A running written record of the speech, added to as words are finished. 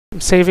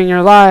I'm saving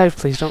your life.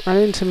 Please don't run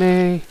into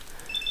me.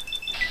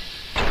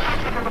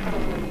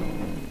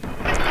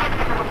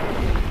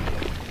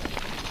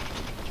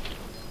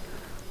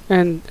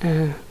 And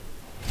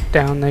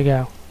down they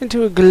go.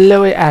 Into a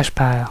glowy ash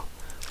pile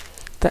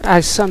that I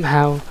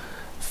somehow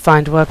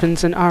find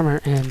weapons and armor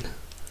in.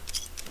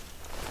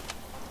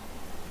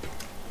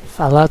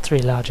 Fallout 3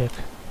 logic.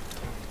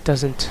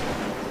 Doesn't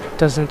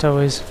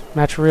always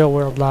match real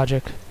world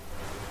logic.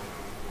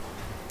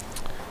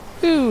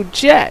 Ooh,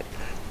 jet!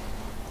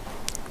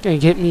 Gonna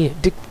get me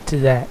addicted to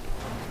that.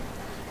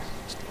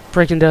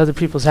 Break into other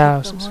people's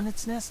houses. The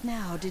hornet's nest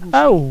now, didn't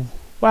oh,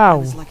 wow. I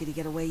was lucky to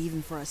get away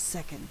even for a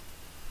second.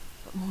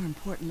 But more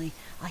importantly,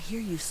 I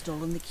hear you've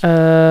stolen the key.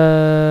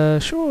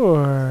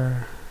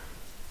 Sure.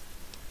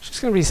 She's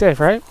gonna be safe,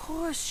 right? Of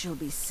course she'll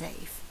be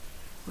safe.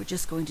 We're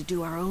just going to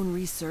do our own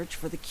research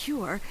for the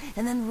cure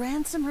and then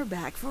ransom her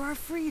back for our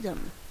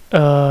freedom.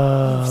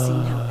 You've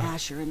seen how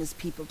Asher and his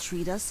people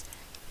treat us.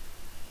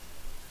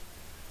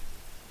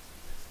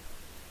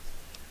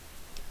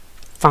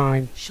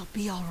 Fine. She'll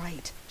be all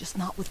right, just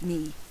not with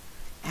me.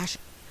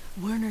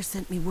 Wernher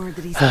sent me word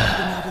that he's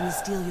hiding out in the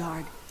steel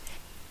yard.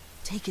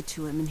 Take it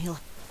to him and he'll...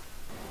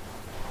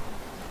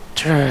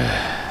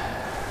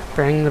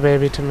 Bring the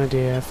baby to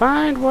Midea.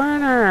 Find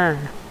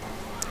Wernher!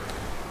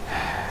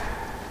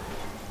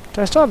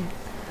 Do I still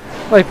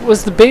have... Like,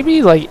 was the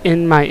baby, like,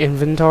 in my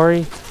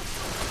inventory?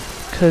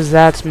 Because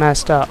that's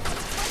messed up.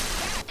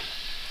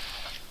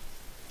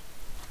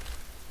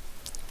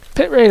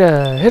 Pit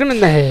Raider! Hit him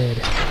in the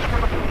head!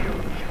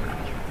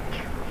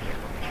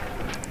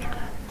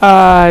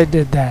 I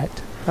did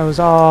that. That was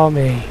all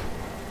me.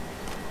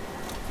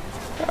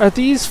 Are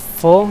these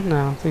full?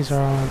 No, these are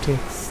all empty. I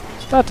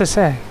was about to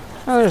say.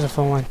 Oh, there's a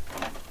full one.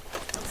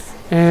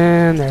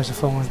 And there's a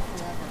full one.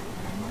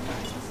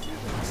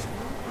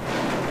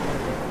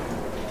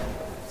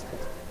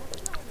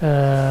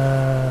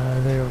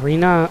 The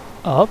arena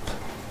up?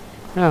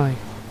 Really?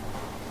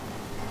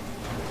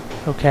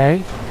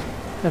 Okay.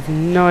 I have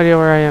no idea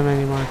where I am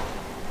anymore.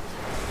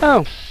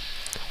 Oh!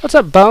 What's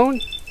up, Bone?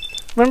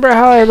 Remember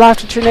how I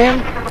laughed at your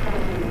name?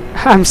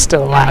 I'm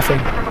still laughing.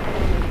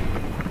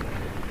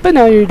 But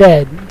now you're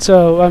dead,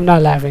 so I'm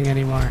not laughing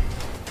anymore.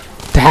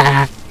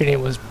 Your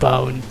name was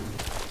Bone.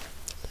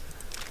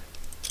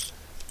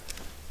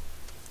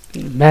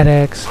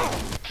 Medics.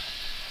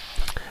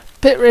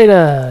 Pit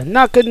Raider,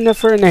 not good enough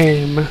for a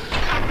name.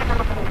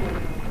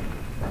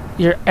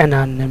 Your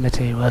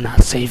anonymity will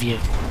not save you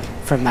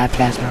from my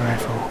plasma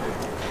rifle.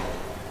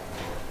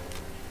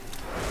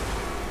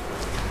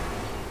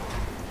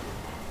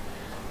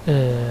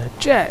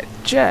 Jet.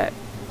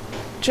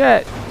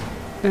 I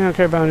don't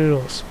care about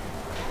noodles.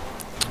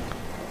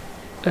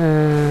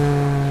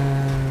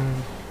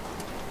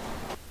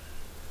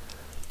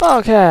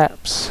 Ball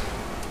caps.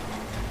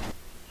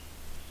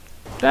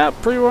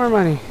 Pre-war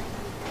money.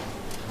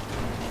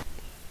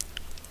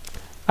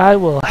 I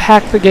will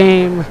hack the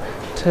game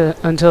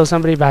until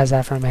somebody buys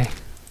that from me.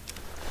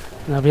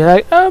 And they'll be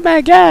like, oh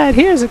my god,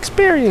 here's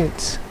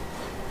experience.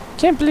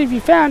 Can't believe you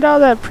found all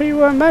that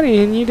pre-war money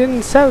and you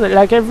didn't sell it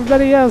like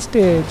everybody else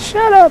did.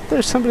 Shut up,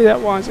 there's somebody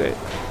that wants it.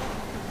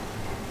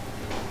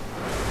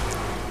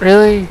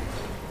 Really?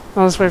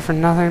 All this wait for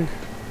nothing?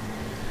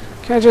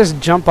 Can I just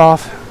jump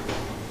off?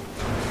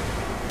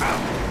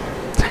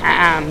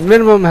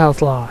 Minimum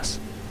health loss.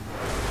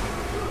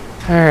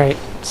 Alright,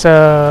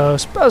 so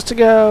supposed to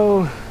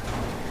go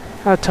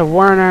out to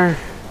Wernher.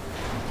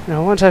 You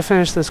know, once I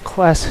finish this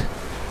quest, I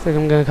think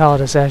I'm gonna call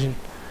it a session.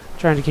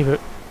 Trying to keep it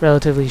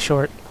relatively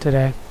short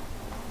today.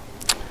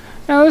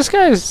 Now this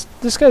guy's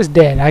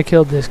dead. I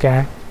killed this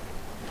guy.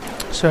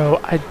 So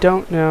I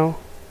don't know.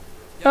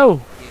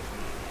 Oh!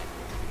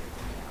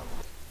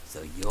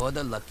 So you're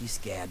the lucky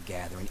scab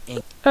gathering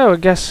ink. Oh, I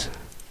guess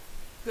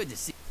Good to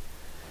see.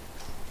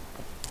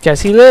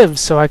 Guess he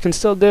lives, so I can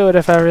still do it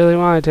if I really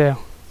wanted to.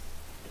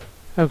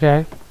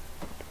 Okay.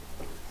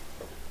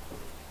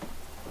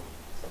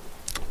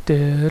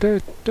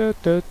 Going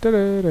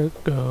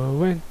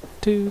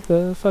to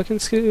the fucking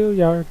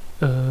schoolyard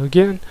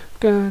again.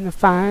 Gonna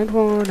find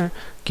Wernher,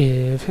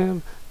 give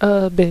him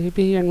a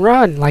baby and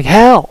run like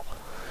hell,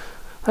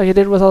 like I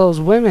did with all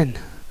those women.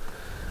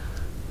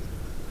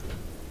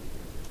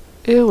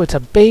 Ew, it's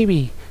a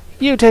baby.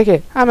 You take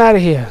it. I'm out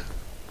of here.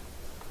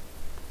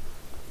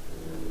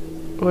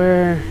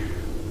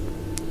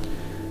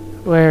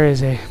 Where is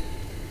he?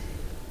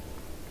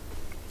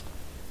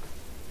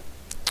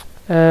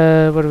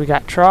 What do we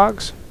got?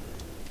 Trogs?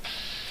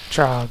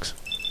 Trogs.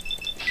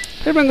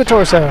 Hit him in the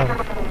torso.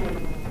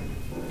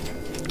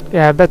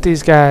 Yeah, I bet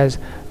these guys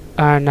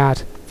are not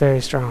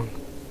very strong.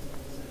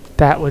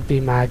 That would be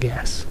my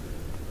guess.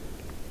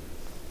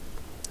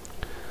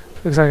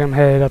 Looks like I'm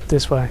headed up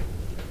this way.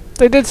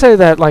 They did say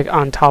that, like,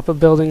 on top of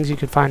buildings you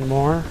could find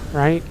more,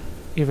 right?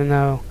 Even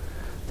though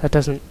that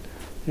doesn't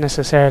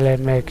necessarily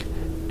make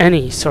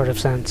any sort of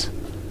sense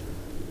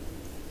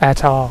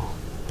at all.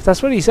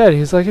 That's what he said.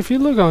 He's like, if you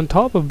look on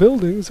top of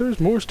buildings,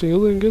 there's more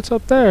steel than gets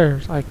up there.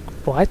 Like,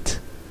 what?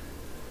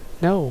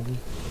 No.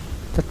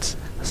 That's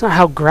not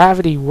how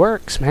gravity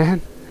works,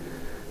 man.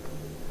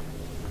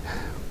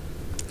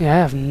 Yeah, I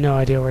have no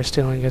idea where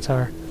steel ingots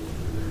are.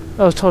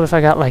 I was told if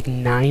I got like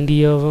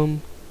 90 of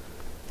them,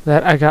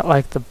 that I got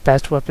like the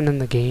best weapon in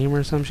the game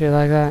or some shit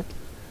like that.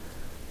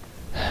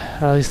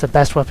 Or at least the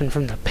best weapon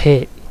from the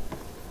pit.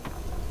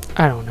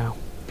 I don't know.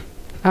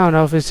 I don't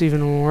know if it's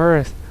even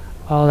worth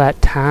all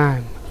that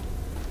time.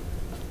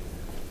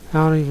 I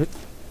don't even...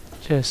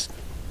 just...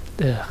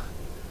 ugh.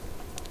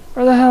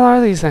 Where the hell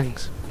are these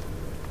things?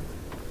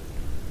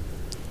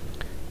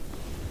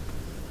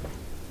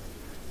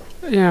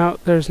 You know,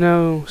 there's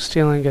no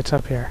steel ingots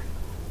up here.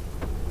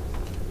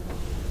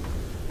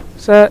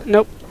 So,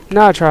 nope.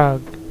 Not a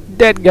Trog.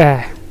 Dead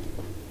guy.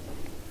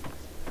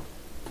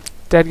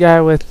 Dead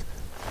guy with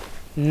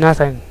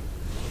nothing.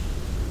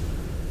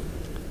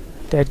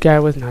 Dead guy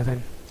with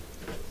nothing.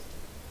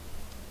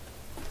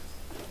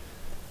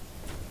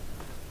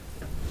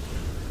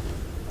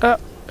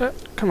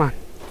 Come on.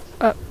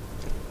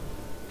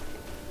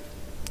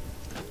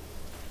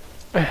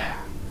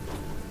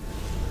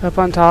 Up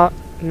on top.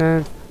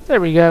 No. There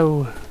we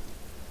go.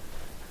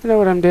 I know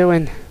what I'm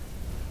doing.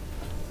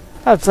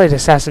 I've played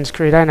Assassin's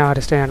Creed. I know how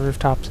to stay on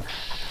rooftops.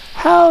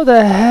 How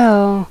the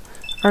hell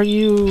are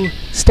you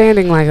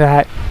standing like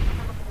that?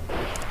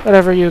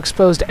 Whatever, you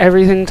exposed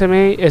everything to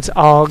me, it's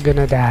all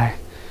gonna die.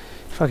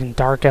 Fucking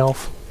dark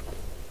elf.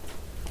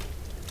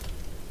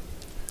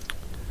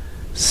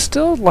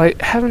 Still,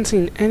 like, haven't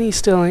seen any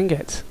steel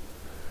ingots.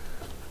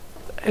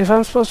 If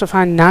I'm supposed to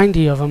find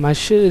 90 of them, I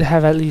should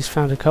have at least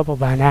found a couple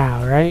by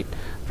now, right?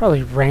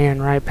 Probably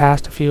ran right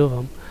past a few of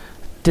them.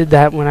 Did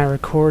that when I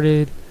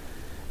recorded.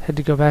 Had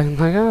to go back and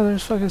like, oh,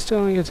 there's fucking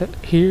steel ingots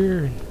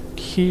here and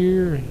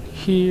here and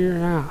here.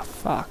 Ah,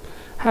 fuck.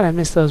 How did I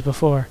miss those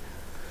before?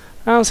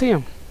 I don't see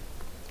them.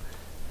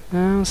 I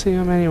don't see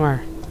them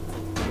anywhere.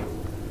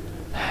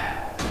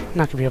 I'm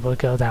not gonna be able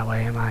to go that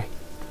way, am I?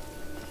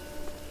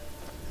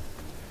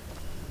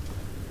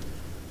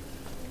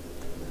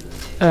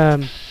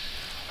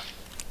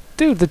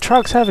 Dude, the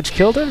truck savage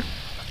killed her?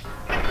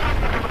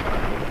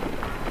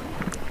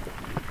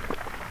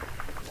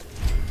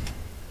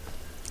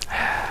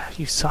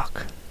 You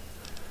suck.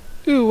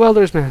 Ooh,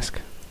 welder's mask.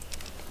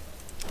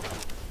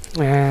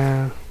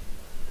 Yeah.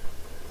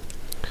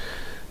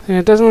 Yeah,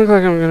 it doesn't look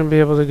like I'm going to be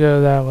able to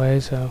go that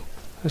way, so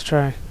let's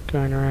try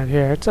going around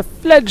here. It's a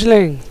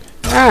fledgling!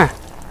 Ah!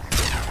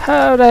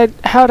 How'd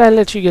I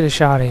let you get a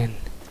shot in?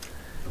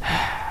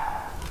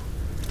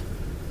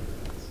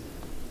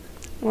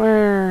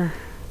 Where...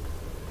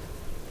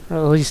 or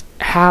at least,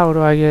 how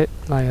do I get,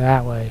 like,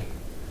 that way?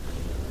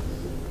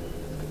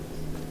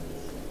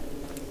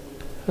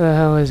 Where the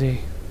hell is he?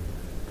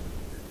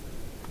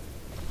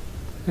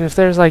 And if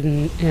there's like,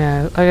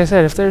 yeah, like I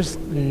said, if there's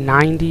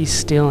 90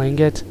 steel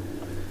ingots,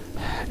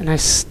 and I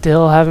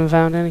still haven't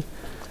found any,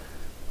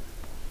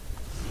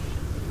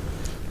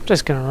 I'm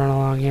just gonna run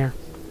along here.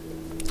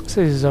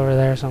 See, he's over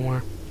there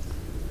somewhere.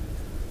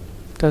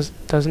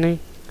 Doesn't he?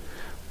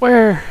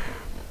 Where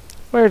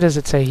does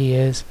it say he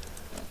is?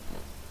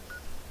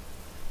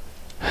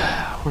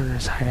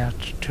 Wernher's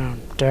hideout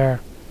down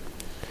there.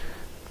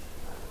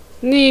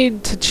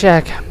 Need to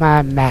check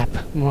my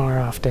map more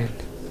often.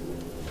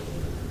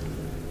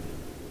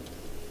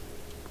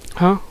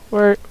 Huh?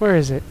 Where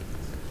is it?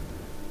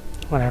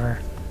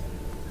 Whatever.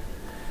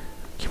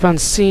 Keep on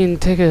seeing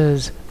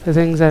tickers for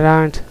things that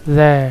aren't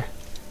there.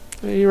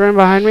 Are you running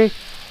behind me?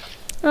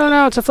 Oh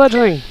no, it's a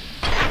fledgling!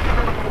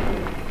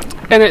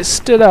 And it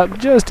stood up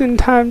just in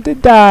time to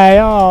die.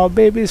 Oh,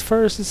 baby's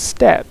first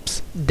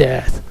steps.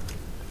 Death.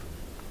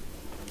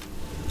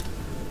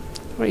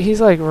 Wait,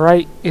 he's like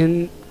right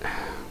in...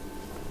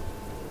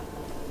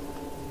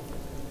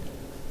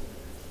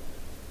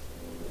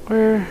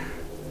 Where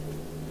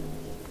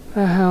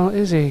the hell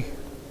is he?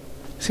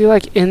 Is he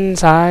like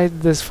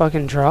inside this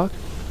fucking truck?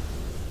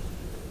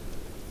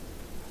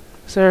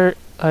 Is there,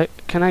 like,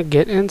 can I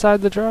get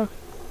inside the truck?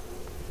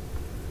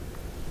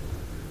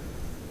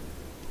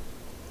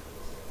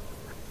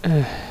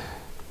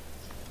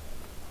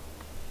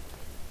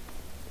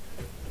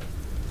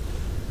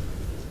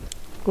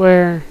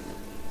 Where?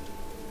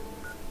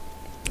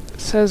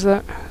 Says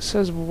that,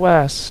 says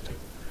west,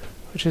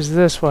 which is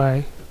this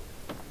way.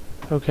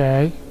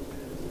 Okay.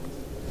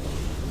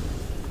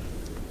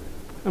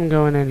 I'm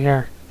going in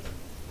here.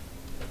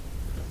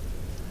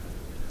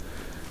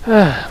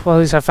 Well, at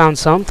least I found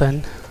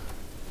something.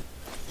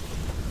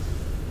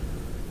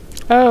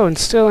 Oh, and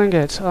steel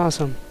ingots.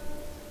 Awesome.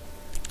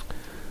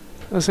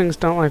 Those things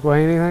don't, like,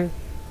 weigh anything.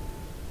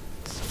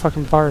 It's a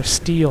fucking bar of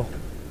steel.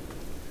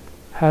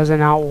 How does it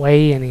not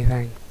weigh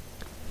anything?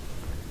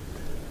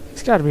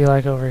 It's gotta be,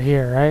 like, over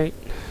here, right?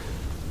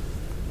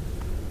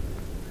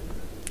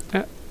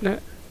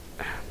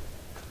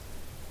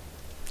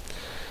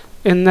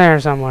 In there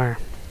somewhere.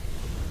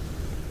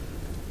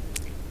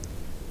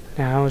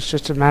 Now it's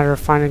just a matter of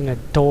finding a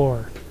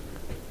door.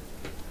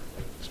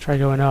 Let's try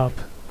going up.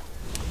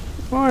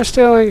 More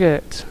steel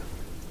ingots.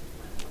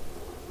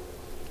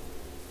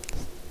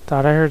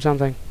 Thought I heard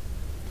something.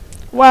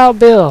 Wild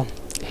Bill.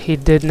 He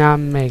did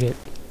not make it.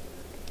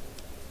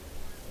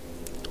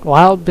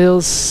 Wild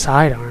Bill's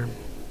sidearm.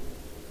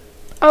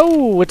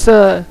 Oh, it's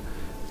a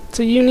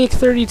unique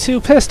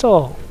 32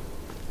 pistol.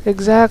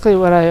 Exactly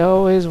what I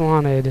always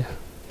wanted.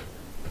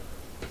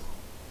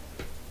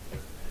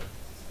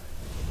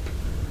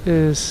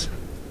 Is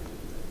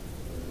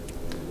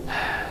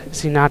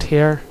he not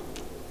here?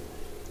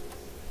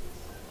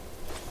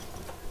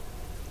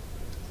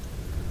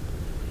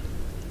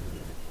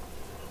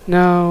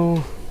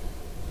 No.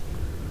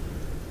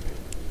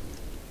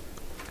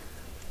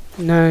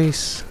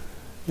 Nice.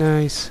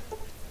 Nice.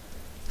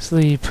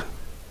 Sleep.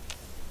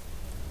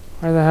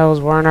 Where the hell is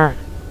Wernher?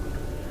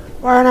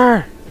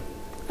 Wernher!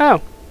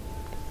 Oh!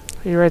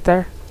 Are you right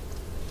there?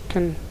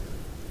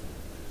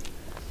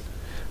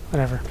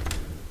 Whatever.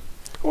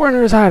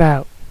 Wernher's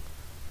hideout.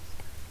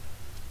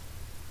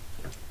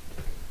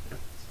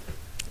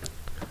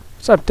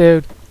 What's up,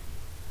 dude?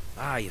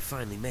 Ah, you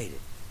finally made it.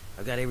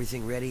 I've got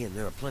everything ready and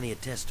there are plenty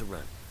of tests to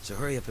run. So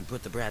hurry up and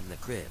put the brat in the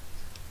crib.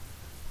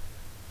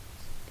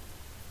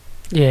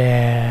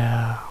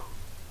 Yeah.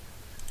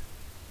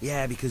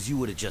 Yeah, because you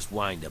would have just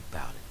whined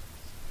about it.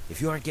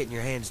 If you aren't getting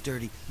your hands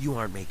dirty, you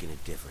aren't making a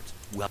difference.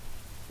 Well,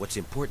 what's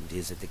important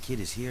is that the kid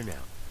is here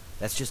now.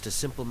 That's just a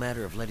simple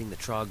matter of letting the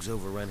trogs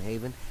overrun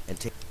Haven and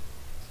take...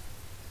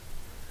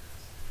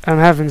 I'm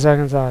having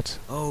second thoughts.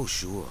 Oh,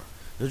 sure.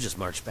 He'll just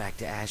march back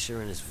to Asher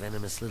and his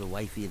venomous little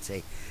wifey and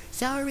say,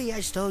 "Sorry,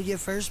 I stole your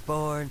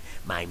firstborn.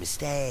 My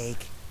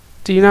mistake."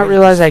 Do you not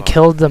realize I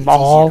killed them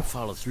all? It's easier to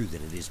follow through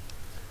than it is.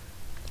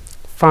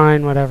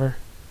 Fine, whatever.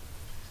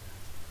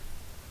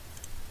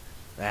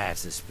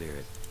 That's the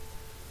spirit.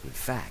 In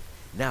fact,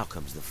 now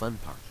comes the fun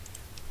part.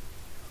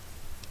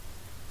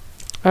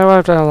 I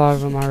wiped out a lot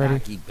of them You already.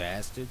 cocky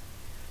bastard.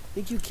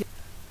 Think you kill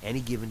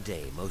any given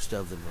day? Most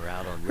of them are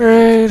out on Right,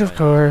 raids. of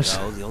course.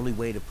 No, the only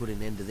way to put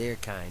an end to their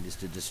kind is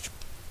to destroy.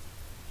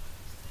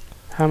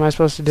 How am I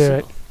supposed to do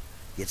it? Simple.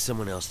 Get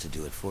someone else to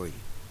do it for you.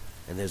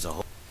 And there's a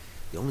whole...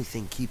 The only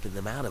thing keeping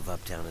them out of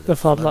Uptown are The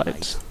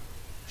floodlights.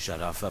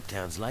 Shut off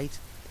Uptown's lights,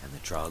 and the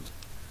trogs...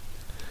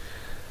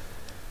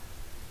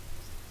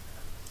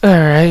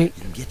 Alright.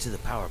 You can get to the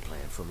power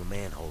plant from a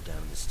manhole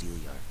down in the steel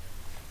yard.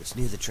 It's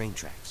near the train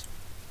tracks.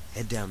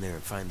 Head down there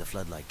and find the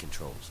floodlight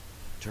controls.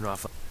 Turn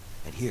off...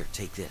 And here,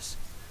 take this.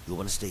 You'll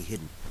want to stay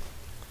hidden.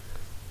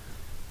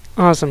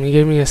 Awesome, you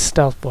gave me a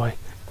stealth boy.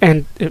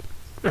 And it...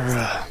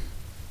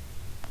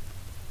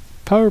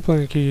 Power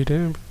plant key,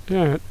 damn.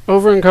 Yeah,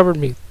 over encumbered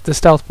me, the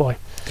stealth boy.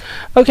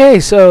 Okay,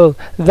 so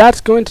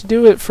that's going to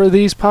do it for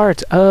these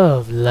parts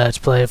of Let's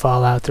Play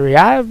Fallout 3.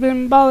 I've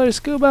been Baller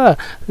Scuba.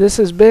 This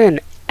has been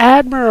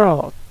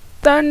Admiral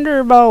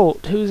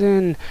Thunderbolt, who's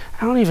in...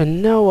 I don't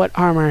even know what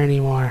armor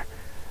anymore.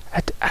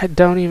 I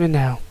don't even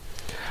know.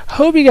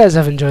 Hope you guys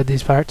have enjoyed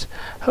these parts.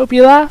 Hope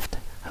you laughed.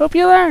 Hope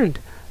you learned.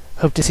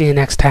 Hope to see you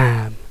next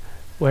time,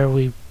 where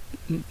we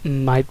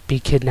might be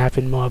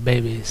kidnapping more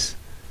babies.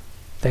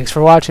 Thanks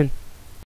for watching.